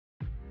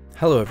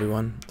Hello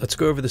everyone, let's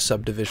go over the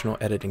subdivisional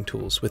editing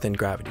tools within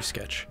Gravity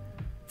Sketch.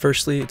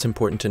 Firstly, it's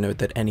important to note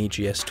that any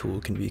GS tool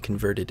can be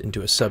converted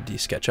into a sub-D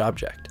sketch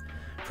object.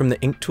 From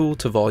the ink tool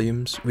to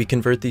volumes, we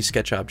convert these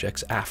sketch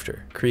objects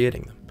after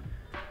creating them.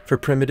 For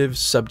primitives,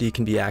 sub-D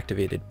can be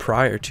activated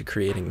prior to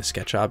creating the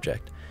sketch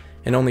object,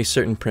 and only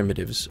certain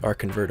primitives are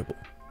convertible.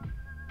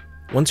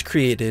 Once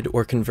created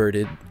or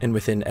converted and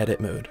within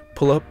edit mode,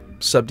 pull up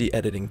sub-D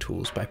editing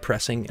tools by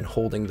pressing and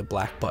holding the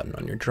black button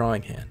on your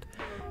drawing hand,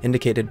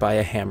 indicated by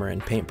a hammer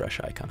and paintbrush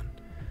icon.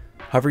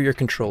 Hover your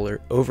controller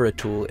over a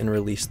tool and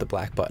release the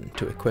black button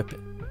to equip it.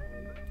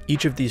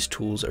 Each of these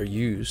tools are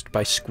used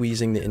by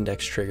squeezing the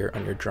index trigger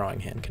on your drawing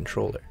hand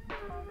controller.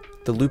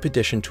 The Loop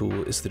Addition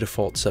tool is the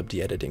default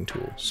sub-D editing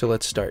tool, so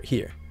let's start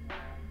here.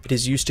 It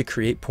is used to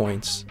create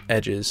points,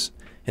 edges,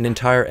 and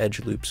entire edge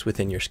loops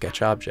within your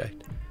sketch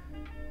object.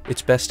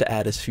 It's best to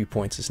add as few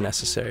points as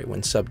necessary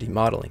when sub-D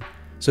modeling,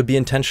 so be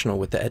intentional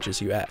with the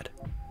edges you add.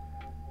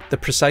 The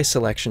Precise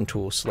Selection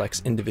tool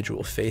selects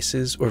individual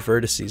faces or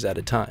vertices at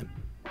a time.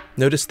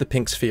 Notice the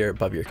pink sphere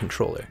above your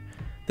controller.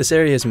 This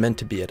area is meant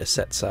to be at a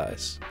set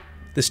size.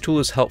 This tool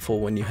is helpful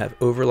when you have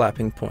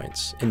overlapping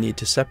points and need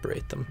to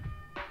separate them.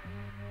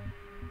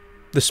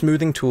 The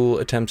Smoothing tool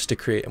attempts to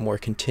create a more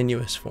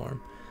continuous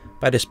form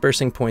by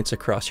dispersing points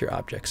across your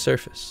object's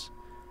surface.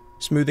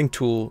 Smoothing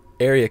tool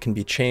area can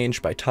be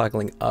changed by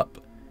toggling up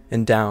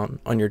and down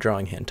on your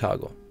drawing hand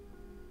toggle.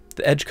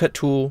 The Edge Cut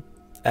tool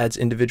adds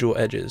individual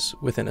edges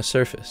within a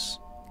surface.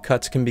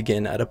 Cuts can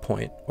begin at a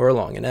point or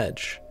along an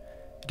edge.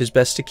 It is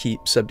best to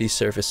keep sub-D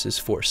surfaces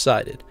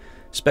four-sided,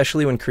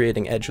 especially when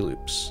creating edge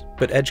loops,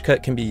 but Edge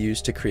Cut can be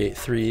used to create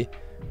 3,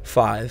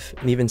 5,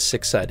 and even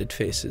 6-sided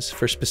faces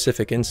for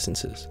specific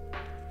instances.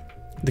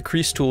 The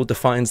Crease tool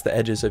defines the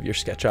edges of your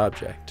sketch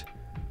object.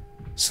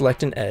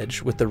 Select an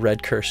edge with the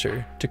red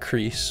cursor to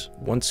crease.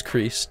 Once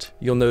creased,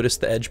 you'll notice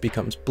the edge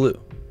becomes blue.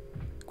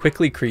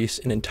 Quickly crease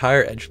an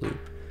entire edge loop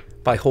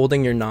by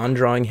holding your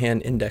non-drawing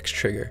hand index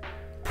trigger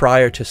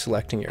prior to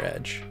selecting your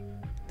edge.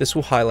 This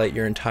will highlight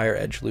your entire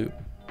edge loop,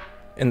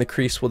 and the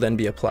crease will then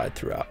be applied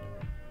throughout.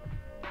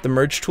 The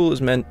Merge tool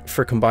is meant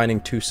for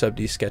combining two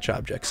sub-D sketch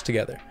objects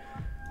together,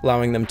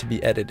 allowing them to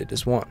be edited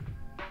as one.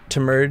 To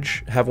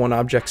merge, have one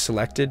object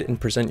selected and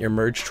present your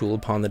Merge tool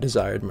upon the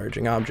desired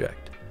merging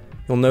object.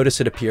 You'll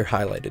notice it appear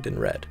highlighted in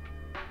red.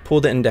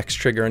 Pull the index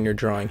trigger on your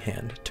drawing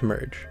hand to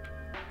merge.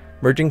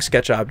 Merging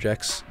sketch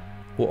objects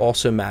will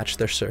also match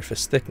their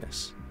surface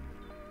thickness.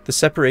 The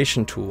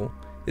Separation tool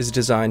is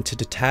designed to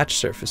detach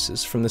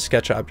surfaces from the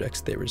sketch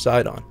objects they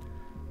reside on.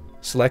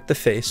 Select the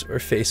face or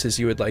faces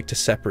you would like to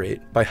separate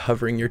by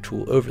hovering your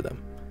tool over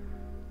them.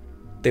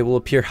 They will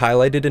appear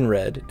highlighted in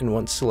red, and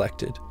once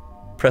selected,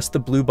 press the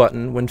blue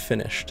button when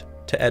finished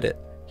to edit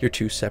your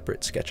two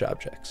separate sketch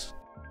objects.